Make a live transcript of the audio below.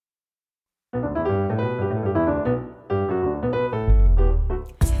Have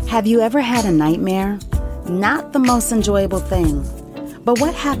you ever had a nightmare? Not the most enjoyable thing. But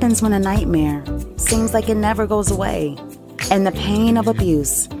what happens when a nightmare seems like it never goes away? And the pain of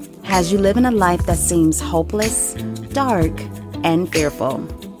abuse has you living a life that seems hopeless, dark, and fearful.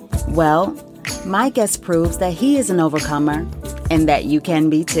 Well, my guest proves that he is an overcomer and that you can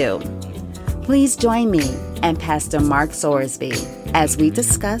be too. Please join me and Pastor Mark Sowersby as we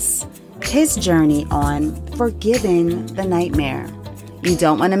discuss his journey on forgiving the nightmare. You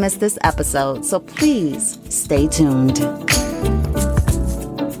don't want to miss this episode, so please stay tuned.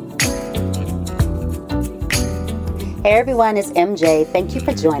 Hey everyone, it's MJ. Thank you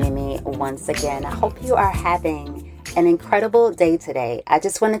for joining me once again. I hope you are having an incredible day today. I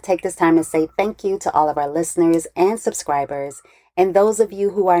just want to take this time to say thank you to all of our listeners and subscribers, and those of you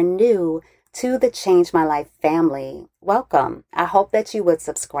who are new to the Change My Life family. Welcome. I hope that you would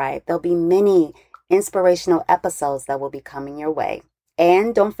subscribe. There'll be many inspirational episodes that will be coming your way.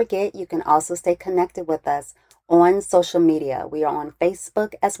 And don't forget, you can also stay connected with us on social media. We are on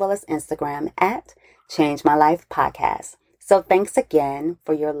Facebook as well as Instagram at Change My Life Podcast. So thanks again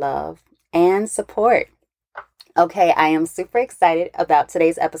for your love and support. Okay, I am super excited about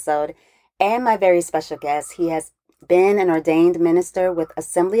today's episode and my very special guest. He has been an ordained minister with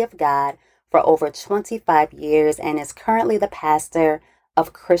Assembly of God for over 25 years and is currently the pastor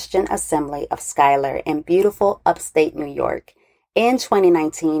of Christian Assembly of Schuyler in beautiful upstate New York. In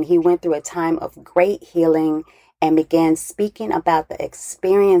 2019, he went through a time of great healing and began speaking about the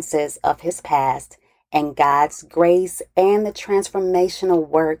experiences of his past and God's grace and the transformational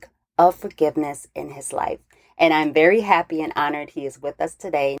work of forgiveness in his life. And I'm very happy and honored he is with us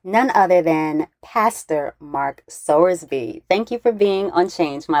today, none other than Pastor Mark Sowersby. Thank you for being on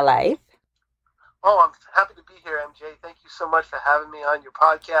Change My Life. Oh, I'm happy to be here, MJ. Thank you so much for having me on your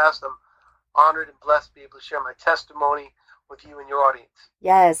podcast. I'm honored and blessed to be able to share my testimony with you and your audience.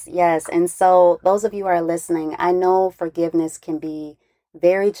 Yes. And so those of you who are listening, I know forgiveness can be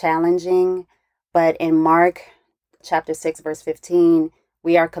very challenging, but in Mark chapter 6, verse 15,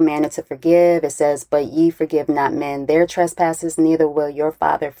 we are commanded to forgive. It says, "But ye forgive not men their trespasses, neither will your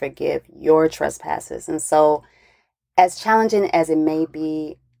Father forgive your trespasses." And so as challenging as it may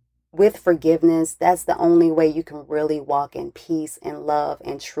be, with forgiveness, that's the only way you can really walk in peace and love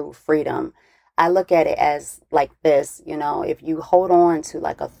and true freedom. I look at it as like this, if you hold on to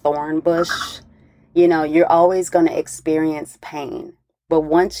like a thorn bush, you're always going to experience pain. But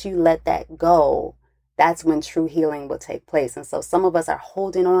once you let that go, that's when true healing will take place. And so some of us are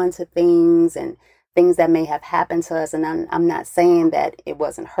holding on to things and things that may have happened to us. And I'm not saying that it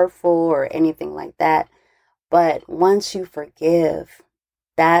wasn't hurtful or anything like that. But once you forgive,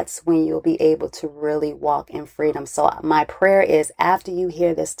 that's when you'll be able to really walk in freedom. So my prayer is after you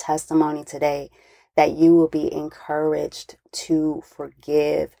hear this testimony today, that you will be encouraged to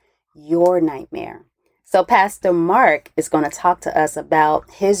forgive your nightmare. So Pastor Mark is going to talk to us about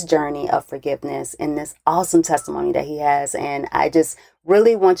his journey of forgiveness in this awesome testimony that he has. And I just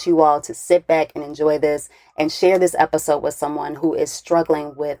really want you all to sit back and enjoy this and share this episode with someone who is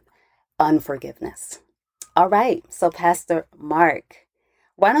struggling with unforgiveness. All right. So Pastor Mark,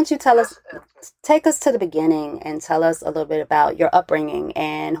 why don't you take us to the beginning and tell us a little bit about your upbringing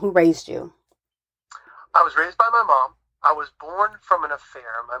and who raised you? I was raised by my mom. I was born from an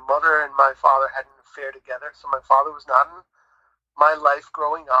affair. My mother and my father had an affair together, so my father was not in my life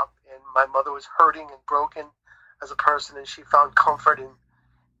growing up, and my mother was hurting and broken as a person, and she found comfort in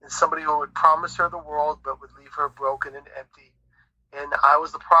somebody who would promise her the world but would leave her broken and empty. And I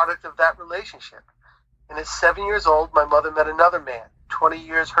was the product of that relationship. And at 7 years old, my mother met another man, 20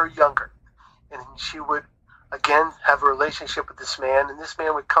 years her younger. And she would, again, have a relationship with this man. And this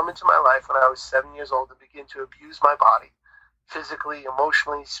man would come into my life when I was 7 years old and begin to abuse my body, physically,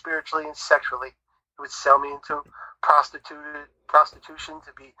 emotionally, spiritually, and sexually. He would sell me into prostitution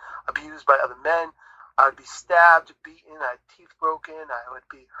to be abused by other men. I would be stabbed, beaten, I had teeth broken. I would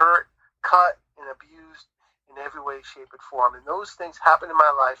be hurt, cut, and abused in every way, shape, and form. And those things happened in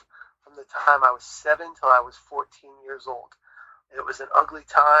my life from the time I was 7 till I was 14 years old. It was an ugly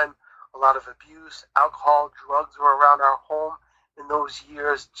time, a lot of abuse, alcohol, drugs were around our home in those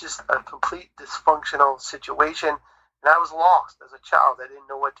years, just a complete dysfunctional situation. And I was lost as a child. I didn't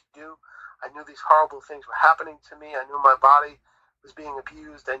know what to do. I knew these horrible things were happening to me. I knew my body was being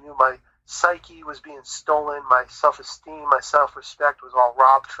abused. I knew my psyche was being stolen. My self-esteem, my self-respect was all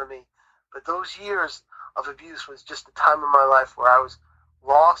robbed from me. But those years of abuse was just a time in my life where I was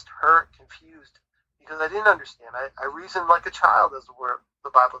lost, hurt, confused, because I didn't understand. I reasoned like a child, as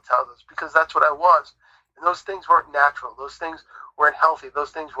the Bible tells us, because that's what I was. And those things weren't natural. Those things weren't healthy.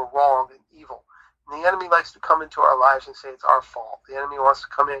 Those things were wrong and evil. And the enemy likes to come into our lives and say it's our fault. The enemy wants to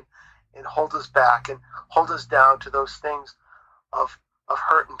come in and hold us back and hold us down to those things of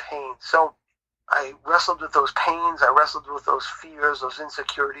hurt and pain. So I wrestled with those pains. I wrestled with those fears, those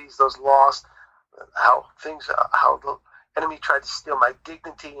insecurities, those loss, how the enemy tried to steal my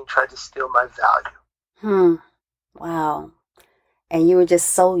dignity and tried to steal my value. Wow. And you were just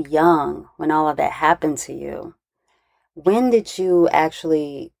so young when all of that happened to you. When did you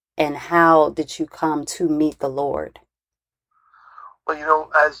actually, and how did you come to meet the Lord?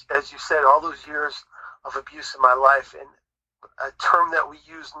 Well, as you said, all those years of abuse in my life, and a term that we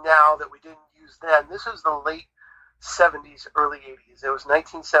use now that we didn't use then, this was the late 70s, early 80s. It was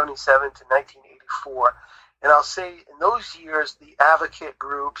 1977 to 1984. And I'll say in those years, the advocate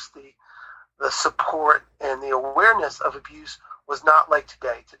groups, the support, and the awareness of abuse was not like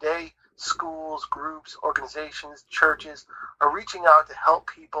today. Today, schools, groups, organizations, churches are reaching out to help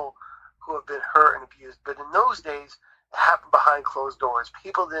people who have been hurt and abused. But in those days, it happened behind closed doors.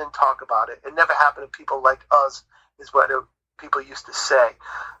 People didn't talk about it. It never happened to people like us, is what people used to say.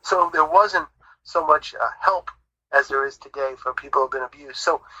 So there wasn't so much help as there is today for people who have been abused.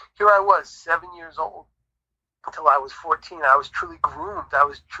 So here I was, 7 years old, until I was 14. I was truly groomed. I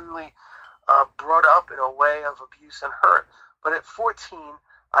was truly brought up in a way of abuse and hurt. But at 14,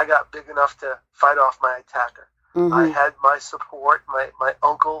 I got big enough to fight off my attacker. Mm-hmm. I had my support, my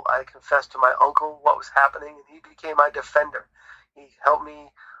uncle. I confessed to my uncle what was happening, and he became my defender. He helped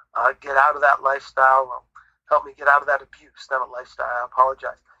me get out of that lifestyle, helped me get out of that abuse, not a lifestyle, I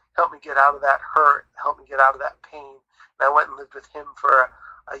apologize. Helped me get out of that hurt, helped me get out of that pain. And I went and lived with him for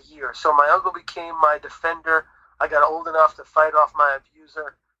a year. So my uncle became my defender. I got old enough to fight off my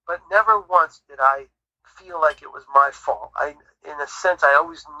abuser, but never once did I feel like it was my fault. In a sense, I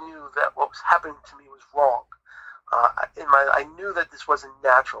always knew that what was happening to me was wrong. I knew that this wasn't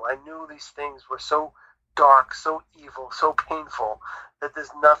natural. I knew these things were so dark, so evil, so painful that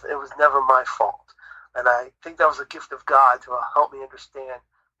it was never my fault. And I think that was a gift of God to help me understand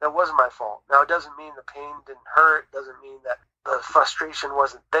that wasn't my fault. Now, it doesn't mean the pain didn't hurt. It doesn't mean that the frustration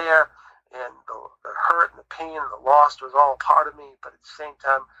wasn't there, and the hurt and the pain and the loss was all a part of me. But at the same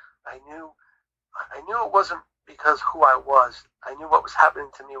time, I knew it wasn't because who I was. I knew what was happening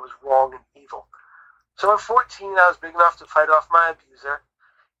to me was wrong and evil. So at 14, I was big enough to fight off my abuser.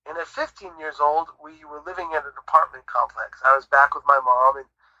 And at 15 years old, we were living in an apartment complex. I was back with my mom, and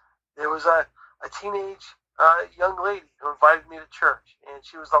there was a teenage young lady who invited me to church, and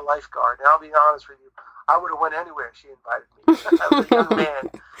she was a lifeguard. And I'll be honest with you, I would have went anywhere she invited me. I was a young man.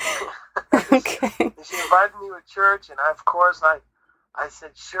 Okay. And she invited me to church, and I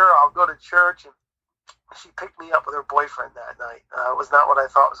said, sure, I'll go to church. And she picked me up with her boyfriend that night. It was not what I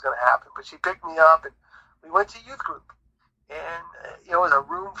thought was going to happen, but she picked me up, and we went to youth group. And it was a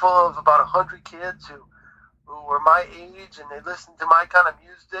room full of about 100 kids who were my age, and they listened to my kind of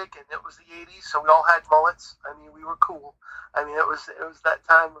music, and it was the 80s, so we all had mullets. I mean, we were cool. I mean, it was that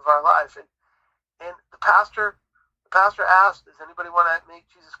time of our life. And the pastor asked, does anybody want to make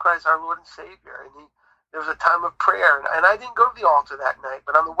Jesus Christ our Lord and Savior? And there was a time of prayer, and I didn't go to the altar that night,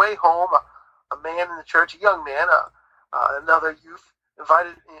 but on the way home, a man in the church, a young man, another youth,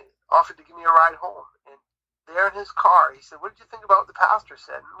 offered to give me a ride home. And there in his car, he said, what did you think about what the pastor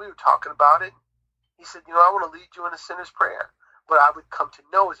said? And we were talking about it. He said, I want to lead you in a sinner's prayer. What I would come to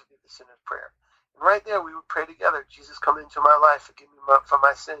know is the sinner's prayer. And right there, we would pray together. Jesus, come into my life, forgive me for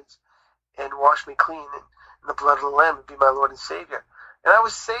my sins, and wash me clean in the blood of the Lamb, and be my Lord and Savior. And I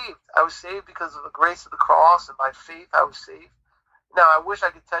was saved. I was saved because of the grace of the cross, and by faith, I was saved. Now, I wish I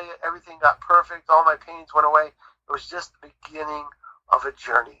could tell you everything got perfect, all my pains went away. It was just the beginning of a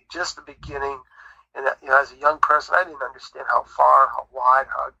journey, just the beginning. And as a young person, I didn't understand how far, how wide,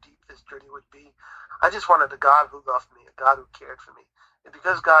 how deep this journey would be. I just wanted a God who loved me, a God who cared for me. And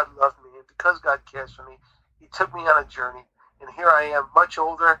because God loved me, and because God cares for me, he took me on a journey. And here I am, much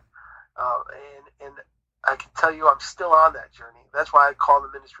older, and I can tell you I'm still on that journey. That's why I call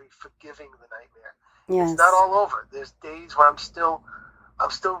the ministry Forgiving the Nightmare. Yes. It's not all over. There's days where I'm still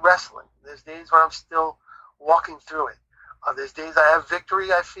wrestling. There's days where I'm still walking through it. There's days I have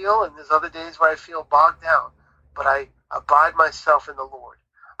victory, I feel, and there's other days where I feel bogged down. But I abide myself in the Lord.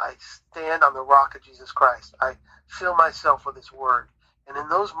 I stand on the rock of Jesus Christ. I fill myself with his word. And in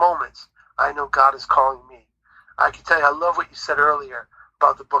those moments, I know God is calling me. I can tell you, I love what you said earlier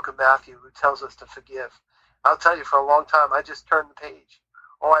about the book of Matthew, who tells us to forgive. I'll tell you, for a long time, I just turned the page.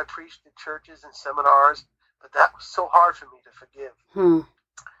 Oh, I preached in churches and seminars, but that was so hard for me to forgive. It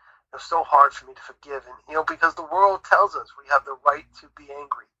was so hard for me to forgive. And, because the world tells us we have the right to be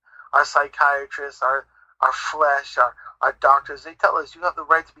angry. Our psychiatrists, our our flesh, our doctors, they tell us you have the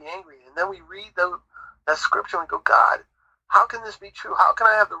right to be angry. And then we read that scripture and go, God, how can this be true? How can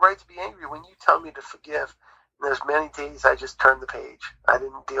I have the right to be angry when you tell me to forgive? And there's many days I just turned the page. I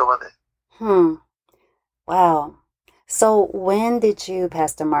didn't deal with it. Wow. So when did you,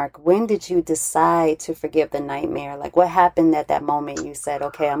 Pastor Mark, when did you decide to forgive the nightmare? Like what happened at that moment you said,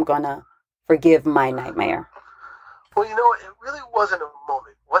 okay, I'm going to forgive my nightmare? Well, it really wasn't a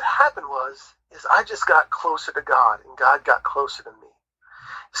moment. What happened is I just got closer to God and God got closer to me.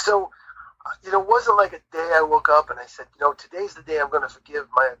 So, it wasn't like a day I woke up and I said, today's the day I'm going to forgive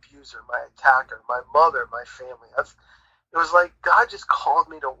my abuser, my attacker, my mother, my family. It was like God just called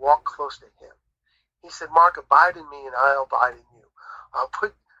me to walk close to him. He said, Mark, abide in me and I'll abide in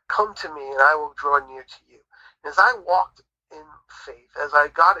you. Come to me and I will draw near to you. And as I walked in faith, as I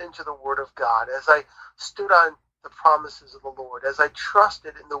got into the Word of God, as I stood on the promises of the Lord, as I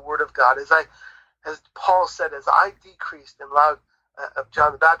trusted in the Word of God, as Paul said, as I decreased and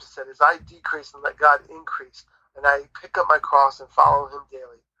John the Baptist said, as I decrease and let God increase, and I pick up my cross and follow him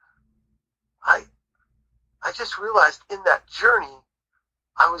daily, I just realized in that journey,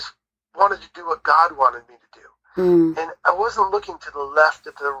 I wanted to do what God wanted me to do. And I wasn't looking to the left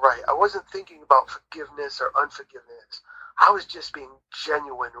or to the right. I wasn't thinking about forgiveness or unforgiveness. I was just being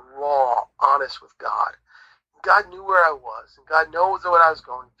genuine, raw, honest with God. God knew where I was, and God knows what I was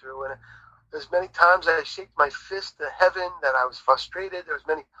going through. And there's many times I shaked my fist to heaven that I was frustrated. There's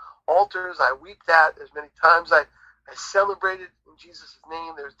many altars I wept at. There's many times I celebrated in Jesus'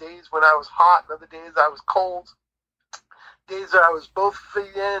 name. There's days when I was hot and other days I was cold. Days that I was both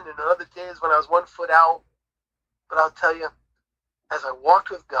feet in and other days when I was 1 foot out. But I'll tell you, as I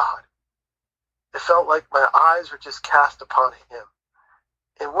walked with God, it felt like my eyes were just cast upon him.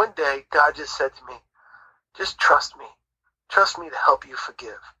 And one day, God just said to me, just trust me. Trust me to help you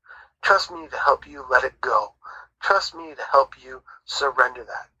forgive. Trust me to help you let it go. Trust me to help you surrender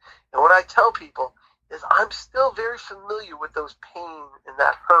that. And what I tell people is I'm still very familiar with those pain and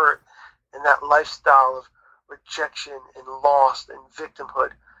that hurt and that lifestyle of rejection and loss and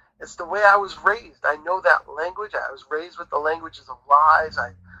victimhood. It's the way I was raised. I know that language. I was raised with the languages of lies.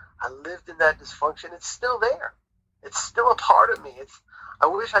 I lived in that dysfunction. It's still there. It's still a part of me. I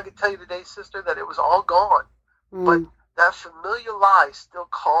wish I could tell you today, sister, that it was all gone. But that familiar lie still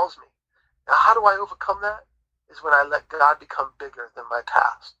calls me. Now, how do I overcome that? Is when I let God become bigger than my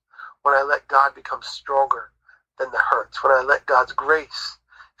past. When I let God become stronger than the hurts. When I let God's grace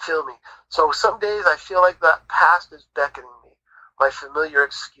fill me. So some days I feel like that past is beckoning me. My familiar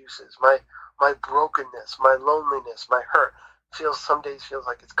excuses, my brokenness, my loneliness, my hurt. Some days feels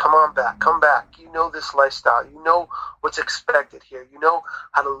like it's come on back, come back. You know this lifestyle. You know what's expected here. You know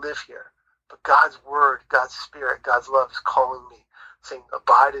how to live here. But God's word, God's spirit, God's love is calling me, saying,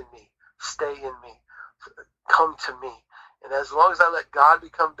 abide in me, stay in me, come to me. And as long as I let God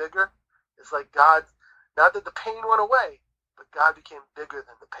become bigger, it's like God, not that the pain went away, but God became bigger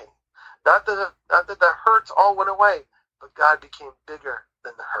than the pain. Not that the hurts all went away, but God became bigger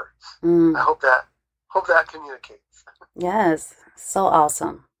than the hurts. I hope that communicates. Yes, so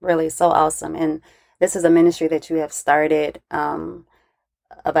awesome. Really, so awesome. And this is a ministry that you have started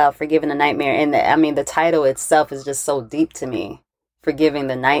about forgiving the nightmare. And the title itself is just so deep to me. Forgiving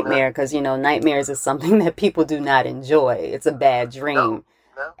the nightmare, because nightmares is something that people do not enjoy. It's a bad dream.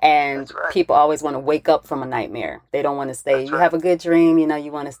 No, and right. People always want to wake up from a nightmare. They don't want to stay. You have a good dream,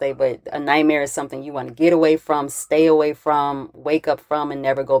 you want to stay, but a nightmare is something you want to get away from, stay away from, wake up from, and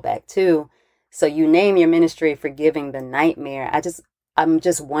never go back to. So you name your ministry Forgiving the Nightmare. I'm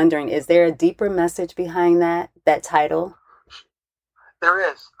just wondering, is there a deeper message behind that title?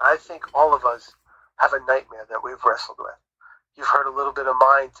 There is. I think all of us have a nightmare that we've wrestled with. You've heard a little bit of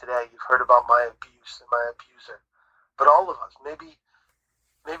mine today. You've heard about my abuse and my abuser. But all of us, maybe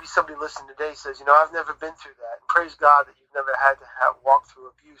somebody listening today says, I've never been through that. And praise God that you've never had to walk through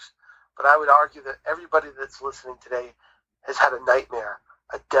abuse. But I would argue that everybody that's listening today has had a nightmare,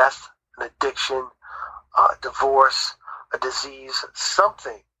 a death, an addiction, a divorce, a disease,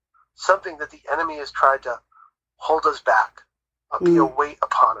 something that the enemy has tried to hold us back, be a weight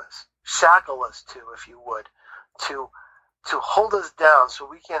upon us, shackle us to, if you would, to hold us down so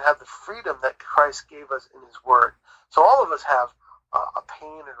we can't have the freedom that Christ gave us in his word. So all of us have a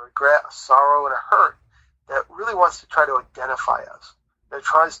pain and a regret, a sorrow and a hurt that really wants to try to identify us. That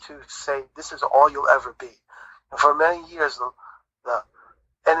tries to say, this is all you'll ever be. And for many years, the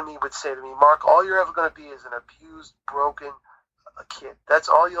enemy would say to me, Mark, all you're ever going to be is an abused, broken kid. That's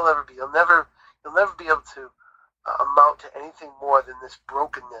all you'll ever be. You'll never be able to amount to anything more than this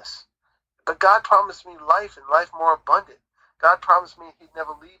brokenness. But God promised me life and life more abundant. God promised me he'd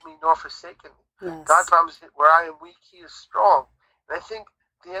never leave me nor forsaken me. Yes. God promised where I am weak, he is strong. And I think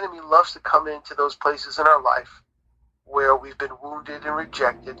the enemy loves to come into those places in our life where we've been wounded and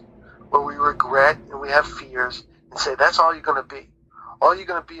rejected, where we regret and we have fears, and say, that's all you're going to be. All you're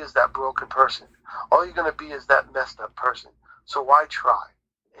going to be is that broken person. All you're going to be is that messed up person. So why try?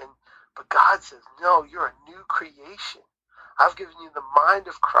 But God says, no, you're a new creation. I've given you the mind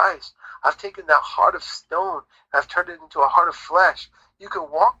of Christ. I've taken that heart of stone and I've turned it into a heart of flesh. You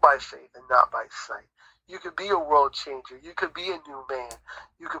can walk by faith and not by sight. You could be a world changer. You could be a new man.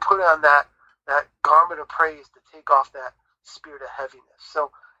 You could put on that garment of praise to take off that spirit of heaviness.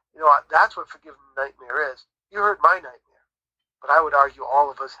 So, that's what forgiving the nightmare is. You heard my nightmare, but I would argue all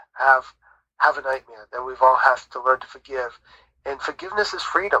of us have a nightmare that we've all have to learn to forgive. And forgiveness is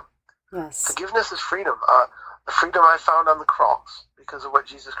freedom. Yes. Forgiveness is freedom. The freedom I found on the cross because of what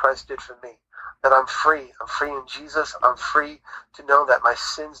Jesus Christ did for me. That I'm free. I'm free in Jesus. I'm free to know that my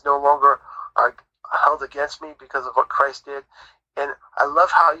sins no longer are held against me because of what Christ did. And I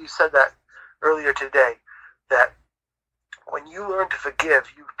love how you said that earlier today, that when you learn to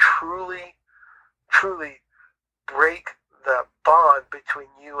forgive, you truly, truly break the bond between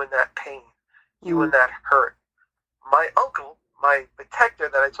you and that pain, you and that hurt. My uncle, my protector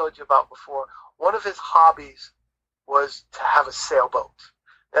that I told you about before, one of his hobbies was to have a sailboat.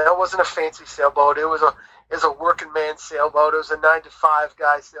 And it wasn't a fancy sailboat. It was a working man sailboat. It was a 9-to-5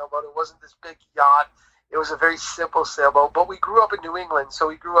 guy sailboat. It wasn't this big yacht. It was a very simple sailboat. But we grew up in New England, so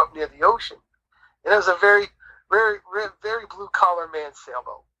we grew up near the ocean. And it was a very, very, very blue-collar man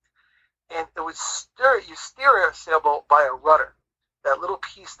sailboat. And it would you steer a sailboat by a rudder. That little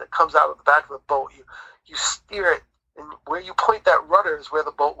piece that comes out of the back of the boat, you steer it, and where you point that rudder is where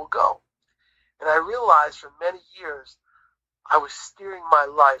the boat will go. And I realized for many years, I was steering my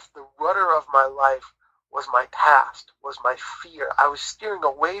life. The rudder of my life was my past, was my fear. I was steering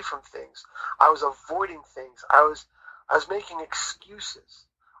away from things. I was avoiding things. I was making excuses.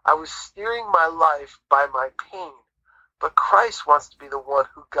 I was steering my life by my pain. But Christ wants to be the one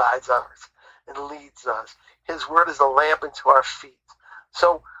who guides us and leads us. His word is a lamp unto our feet.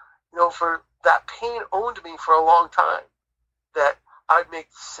 So, for that pain owned me for a long time, that I'd make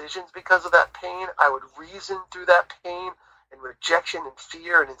decisions because of that pain. I would reason through that pain and rejection and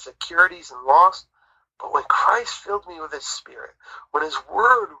fear and insecurities and loss. But when Christ filled me with his spirit, when his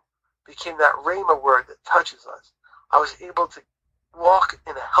word became that rhema word that touches us, I was able to walk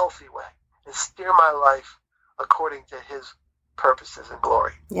in a healthy way and steer my life according to his purposes and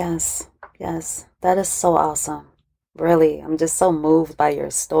glory. Yes. That is so awesome. Really, I'm just so moved by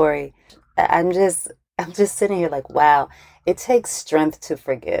your story. I'm just sitting here like, wow, it takes strength to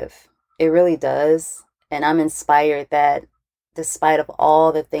forgive. It really does. And I'm inspired that despite of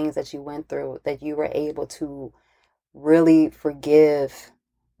all the things that you went through, that you were able to really forgive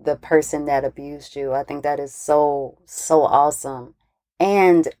the person that abused you. I think that is so, so awesome.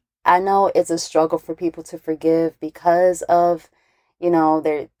 And I know it's a struggle for people to forgive because of, they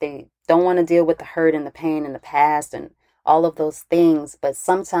don't want to deal with the hurt and the pain in the past and all of those things. But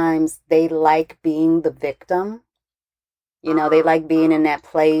sometimes they like being the victim. They like being in that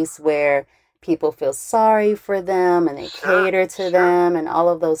place where people feel sorry for them and they cater to them and all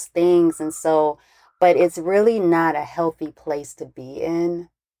of those things. And so, but it's really not a healthy place to be in.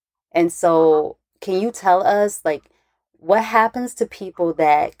 And so, can you tell us, like, what happens to people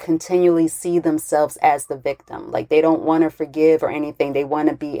that continually see themselves as the victim? Like, they don't want to forgive or anything. They want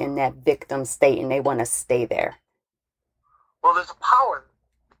to be in that victim state and they want to stay there. Well, there's a power.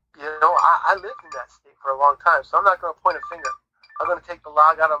 I lived in that state for a long time, so I'm not going to point a finger. I'm going to take the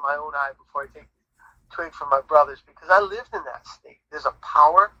log out of my own eye before I take the twig from my brothers, because I lived in that state. There's a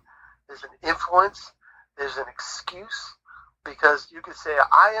power, there's an influence, there's an excuse, because you could say,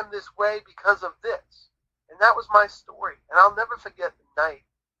 I am this way because of this. And that was my story. And I'll never forget the night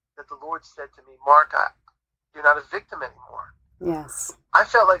that the Lord said to me, Mark, you're not a victim anymore. Yes. I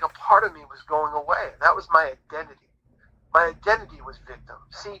felt like a part of me was going away. That was my identity. My identity was victim.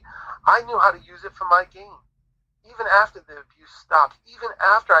 See, I knew how to use it for my gain. Even after the abuse stopped, even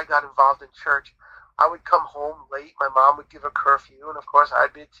after I got involved in church, I would come home late. My mom would give a curfew, and of course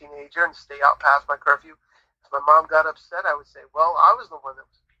I'd be a teenager and stay out past my curfew. If my mom got upset, I would say, well, I was the one that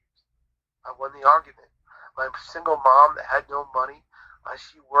was abused. I won the argument. My single mom that had no money,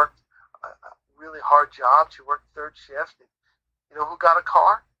 she worked a really hard job. She worked third shift. And you know who got a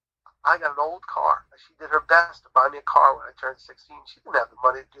car? I got an old car. She did her best to buy me a car when I turned 16. She didn't have the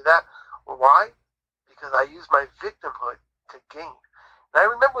money to do that. Well, why? Because I used my victimhood to gain. And I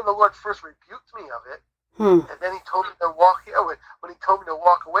remember when the Lord first rebuked me of it, Hmm. And then he told me to walk here when he told me to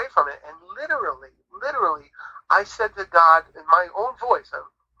walk away from it. And literally, I said to God in my own voice, an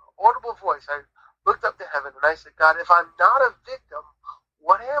audible voice, I looked up to heaven and I said, God, if I'm not a victim,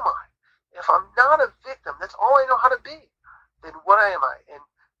 what am I? If I'm not a victim, that's all I know how to be. Then what am I? And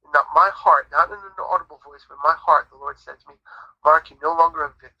not my heart, not in an audible voice, but my heart, the Lord said to me, Mark, you're no longer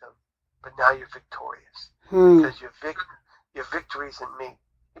a victim, but now you're victorious Hmm. because your victory is in me.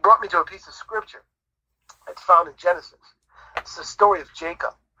 He brought me to a piece of scripture. It's found in Genesis. It's the story of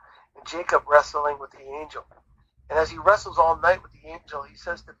Jacob, and Jacob wrestling with the angel. And as he wrestles all night with the angel, he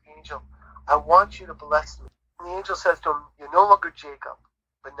says to the angel, I want you to bless me. And the angel says to him, you're no longer Jacob,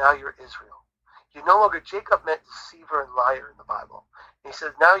 but now you're Israel. You're no longer Jacob meant deceiver and liar in the Bible. And he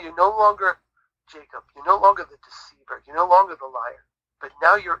says, now you're no longer Jacob. You're no longer the deceiver. You're no longer the liar. But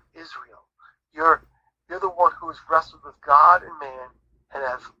now you're Israel. You're the one who has wrestled with God and man and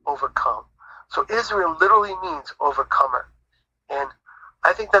have overcome. So Israel literally means overcomer. And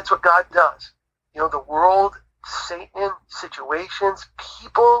I think that's what God does. The world, Satan, situations,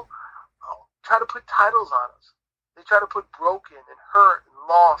 people try to put titles on us. They try to put broken and hurt and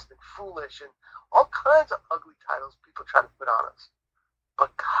lost and foolish and all kinds of ugly titles people try to put on us.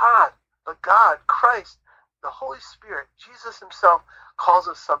 But God, Christ, the Holy Spirit, Jesus himself calls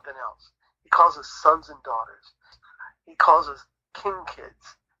us something else. He calls us sons and daughters. He calls us king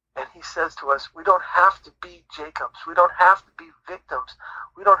kids. And he says to us, we don't have to be Jacobs. We don't have to be victims.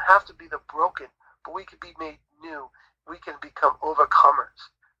 We don't have to be the broken, but we can be made new. We can become overcomers.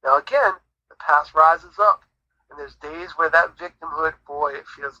 Now again, the past rises up. And there's days where that victimhood, boy, it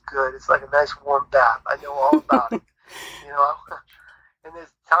feels good. It's like a nice warm bath. I know all about it. And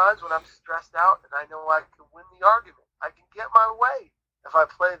there's times when I'm stressed out and I know I can win the argument. I can get my way if I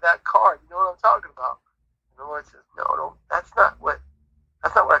play that card. You know what I'm talking about? And the Lord says, no, that's not what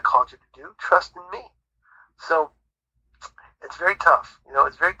I called you to do. Trust in me. So it's very tough.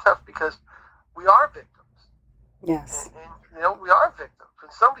 It's very tough because we are victims. Yes. And we are victims.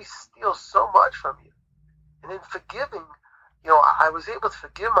 When somebody steals so much from you, and in forgiving, I was able to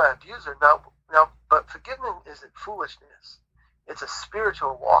forgive my abuser. But forgiveness isn't foolishness. It's a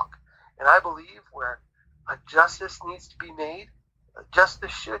spiritual walk. And I believe where a justice needs to be made, a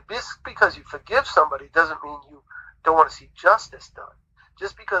justice should. Just because you forgive somebody doesn't mean you don't want to see justice done.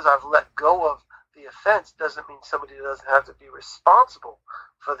 Just because I've let go of the offense doesn't mean somebody doesn't have to be responsible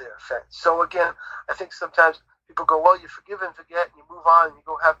for their offense. So again, I think sometimes people go, well, you forgive and forget and you move on and you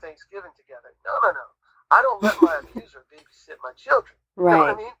go have Thanksgiving together. No. I don't let my abuser babysit my children. Right. You know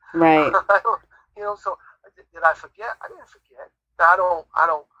what I mean? Right. So did I forget? I didn't forget. I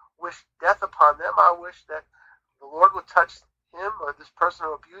don't wish death upon them. I wish that the Lord would touch him or this person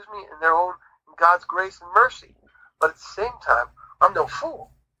who abused me in God's grace and mercy. But at the same time, I'm no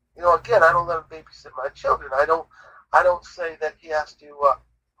fool. Again, I don't let him babysit my children. I don't say that he has to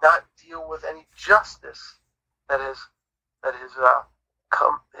not deal with any justice that is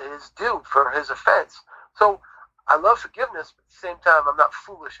due for his offense. So I love forgiveness, but at the same time, I'm not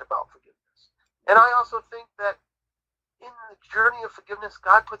foolish about forgiveness. And I also think that in the journey of forgiveness,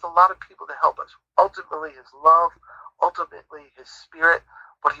 God puts a lot of people to help us. Ultimately, his love, ultimately his spirit,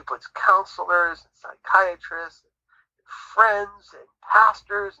 but he puts counselors and psychiatrists and friends and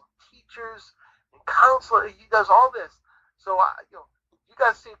pastors and teachers and counselors. He does all this. So, you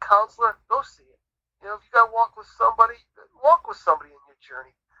guys see a counselor, go see it. If you got to walk with somebody in your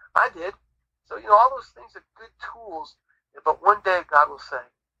journey. I did. So, all those things are good tools. But one day God will say,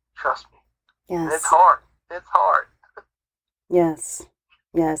 trust me. Yes. And it's hard. It's hard. Yes.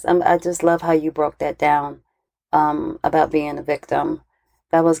 Yes. I just love how you broke that down about being a victim.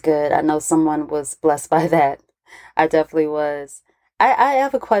 That was good. I know someone was blessed by that. I definitely was. I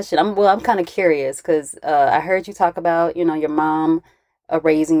have a question. I'm kind of curious because I heard you talk about, your mom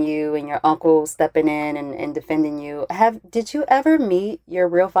raising you and your uncle stepping in and defending you. Did you ever meet your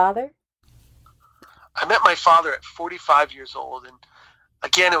real father? I met my father at 45 years old, and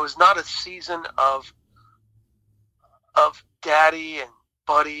again, it was not a season of daddy and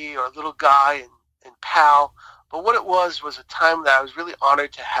buddy or little guy and pal, but what it was a time that I was really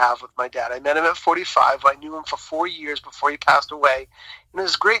honored to have with my dad. I met him at 45. I knew him for 4 years before he passed away, and it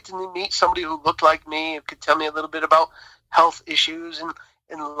was great to meet somebody who looked like me and could tell me a little bit about health issues and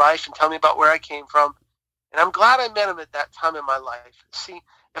in life and tell me about where I came from. And I'm glad I met him at that time in my life. See,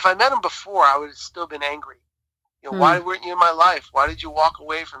 if I met him before, I would have still been angry. Why weren't you in my life? Why did you walk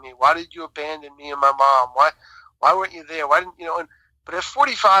away from me? Why did you abandon me and my mom? Why weren't you there? Why didn't but at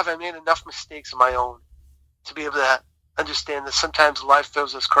 45, I made enough mistakes of my own to be able to understand that sometimes life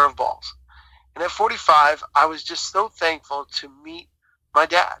throws us curveballs. And at 45, I was just so thankful to meet my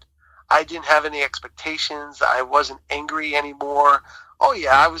dad. I didn't have any expectations. I wasn't angry anymore. Oh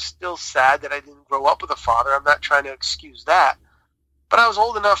yeah, I was still sad that I didn't grow up with a father. I'm not trying to excuse that. But I was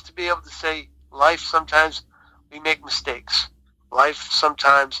old enough to be able to say, life sometimes we make mistakes. Life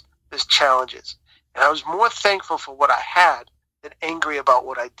sometimes there's challenges. And I was more thankful for what I had than angry about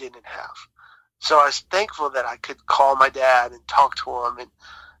what I didn't have. So I was thankful that I could call my dad and talk to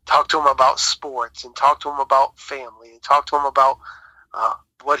him about sports and talk to him about family and talk to him about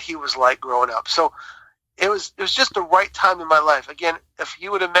what he was like growing up. So it was just the right time in my life. Again, if he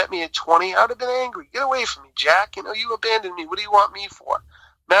would have met me at 20, I would have been angry. Get away from me, Jack. You abandoned me. What do you want me for?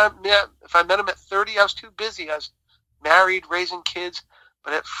 If I met him at 30, I was too busy. I was married, raising kids.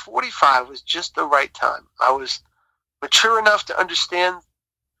 But at 45 was just the right time. I was mature enough to understand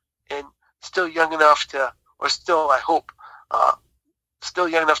and still young enough to, or still, I hope, still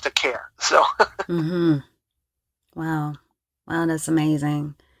young enough to care. So. Mm-hmm. Wow, that's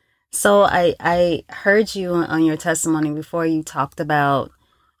amazing. So I heard you on your testimony before. You talked about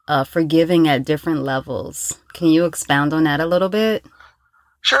forgiving at different levels. Can you expound on that a little bit?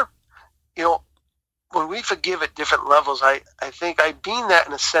 Sure. When we forgive at different levels, I think I mean that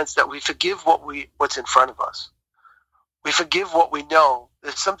in a sense that we forgive what's in front of us. We forgive what we know.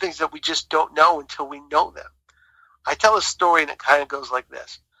 There's some things that we just don't know until we know them. I tell a story and it kind of goes like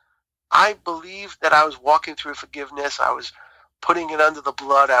this. I believe that I was walking through forgiveness. I was putting it under the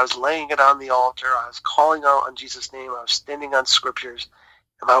blood. I was laying it on the altar. I was calling out on Jesus' name. I was standing on scriptures.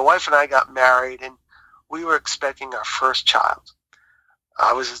 And my wife and I got married, and we were expecting our first child.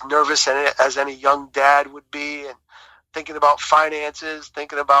 I was as nervous as any young dad would be, and thinking about finances,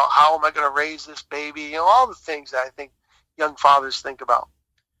 thinking about how am I going to raise this baby, all the things that I think young fathers think about.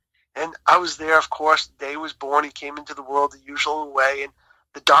 And I was there, of course. The day he was born, he came into the world the usual way, and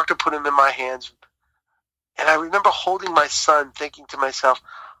the doctor put him in my hands. And I remember holding my son, thinking to myself,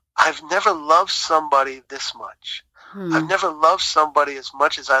 I've never loved somebody this much. I've never loved somebody as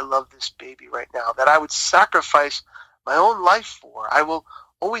much as I love this baby right now, that I would sacrifice my own life for. I will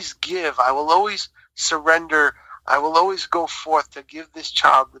always give. I will always surrender. I will always go forth to give this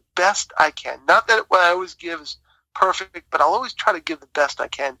child the best I can. Not that what I always give is perfect, but I'll always try to give the best I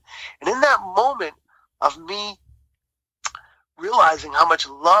can. And in that moment of me realizing how much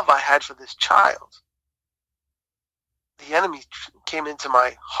love I had for this child, the enemy came into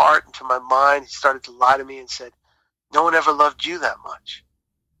my heart, into my mind. He started to lie to me and said, no one ever loved you that much.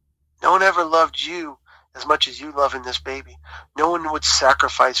 No one ever loved you as much as you love in this baby. No one would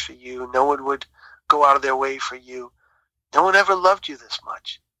sacrifice for you. No one would go out of their way for you. No one ever loved you this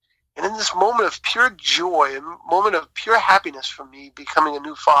much. And in this moment of pure joy, a moment of pure happiness for me becoming a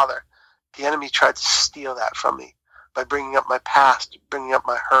new father, the enemy tried to steal that from me by bringing up my past, bringing up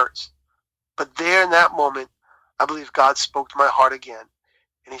my hurts. But there in that moment, I believe God spoke to my heart again.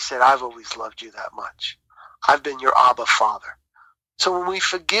 And he said, I've always loved you that much. I've been your Abba Father. So when we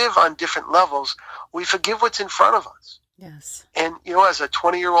forgive on different levels, we forgive what's in front of us. Yes. And, as a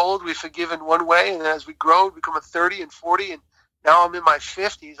 20-year-old, we forgive in one way. And as we grow, we become a 30 and 40. And now I'm in my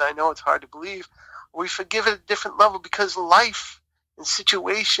 50s. I know it's hard to believe. We forgive at a different level because life and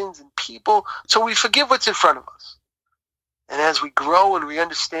situations and people. So we forgive what's in front of us. And as we grow and we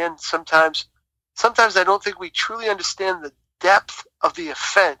understand, sometimes I don't think we truly understand the depth of the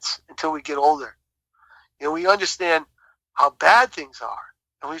offense until we get older. We understand how bad things are,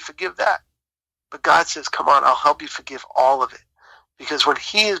 and we forgive that. But God says, come on, I'll help you forgive all of it. Because when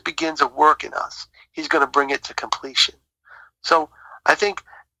he begins a work in us, he's going to bring it to completion. So I think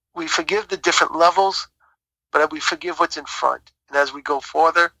we forgive the different levels, but we forgive what's in front. And as we go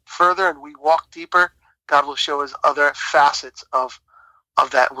further and we walk deeper, God will show us other facets of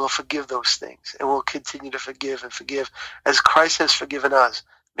that. We'll forgive those things, and we'll continue to forgive and forgive. As Christ has forgiven us,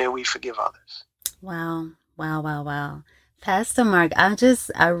 may we forgive others. Wow. Pastor Mark,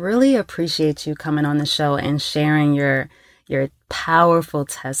 I really appreciate you coming on the show and sharing your powerful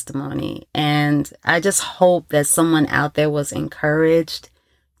testimony. And I just hope that someone out there was encouraged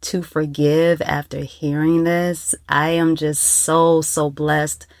to forgive after hearing this. I am just so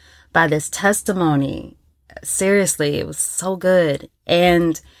blessed by this testimony. Seriously, it was so good.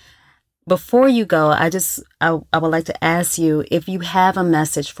 And before you go, I would like to ask you if you have a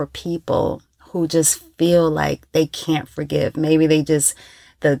message for people who just feel like they can't forgive. Maybe they just,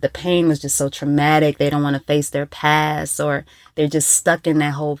 the pain was just so traumatic. They don't want to face their past, or they're just stuck in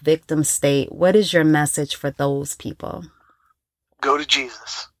that whole victim state. What is your message for those people? Go to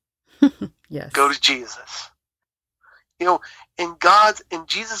Jesus. Yes. Go to Jesus. In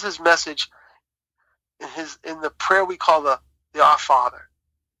Jesus' message, in the prayer we call the Our Father,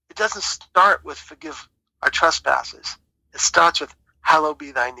 it doesn't start with forgive our trespasses. It starts with hallowed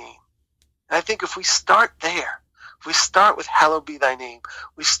be thy name. And I think if we start there, if we start with hallowed be thy name,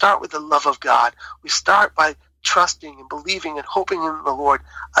 we start with the love of God, we start by trusting and believing and hoping in the Lord,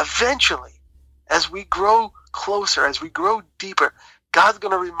 eventually, as we grow closer, as we grow deeper, God's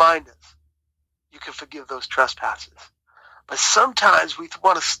going to remind us, you can forgive those trespasses. But sometimes we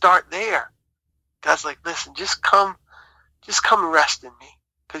want to start there. God's like, listen, just come rest in me,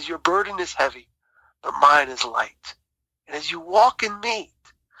 because your burden is heavy, but mine is light. And as you walk in me,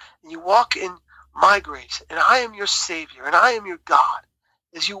 and you walk in my grace, and I am your Savior, and I am your God,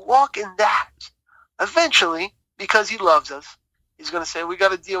 as you walk in that, eventually, because he loves us, he's going to say, we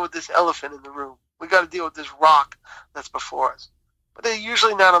got to deal with this elephant in the room. We got to deal with this rock that's before us. But they're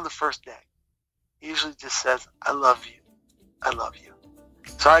usually not on the first day. He usually just says, I love you. I love you.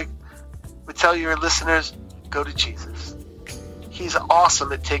 So I would tell your listeners, go to Jesus. He's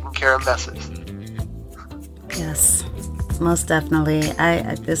awesome at taking care of messes. Yes, most definitely.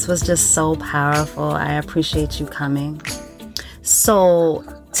 This was just so powerful. I appreciate you coming. So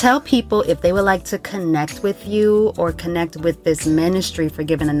tell people, if they would like to connect with you or connect with this ministry,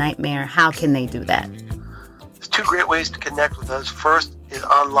 Forgiving the Nightmare, how can they do that? There's two great ways to connect with us. First is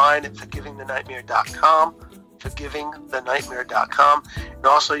online at forgivingthenightmare.com, forgivingthenightmare.com. And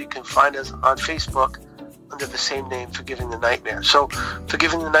also you can find us on Facebook under the same name, Forgiving the Nightmare. So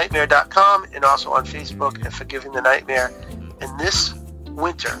forgivingthenightmare.com, and also on Facebook at Forgiving the Nightmare. And this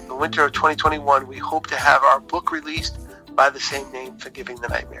winter, the winter of 2021, we hope to have our book released by the same name, Forgiving the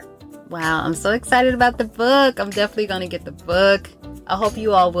Nightmare. Wow, I'm so excited about the book. I'm definitely going to get the book. I hope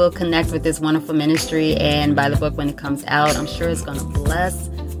you all will connect with this wonderful ministry and buy the book when it comes out. I'm sure it's going to bless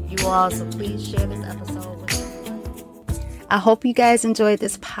you all, so please share this episode with them. I hope you guys enjoyed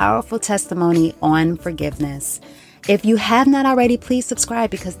this powerful testimony on forgiveness. If you have not already, please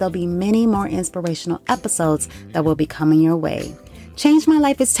subscribe, because there'll be many more inspirational episodes that will be coming your way. Change My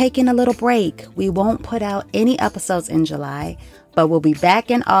Life is taking a little break. We won't put out any episodes in July, but we'll be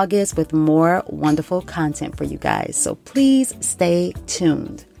back in August with more wonderful content for you guys. So please stay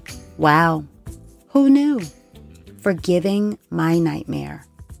tuned. Wow. Who knew? Forgiving my nightmare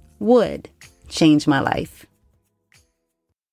would change my life.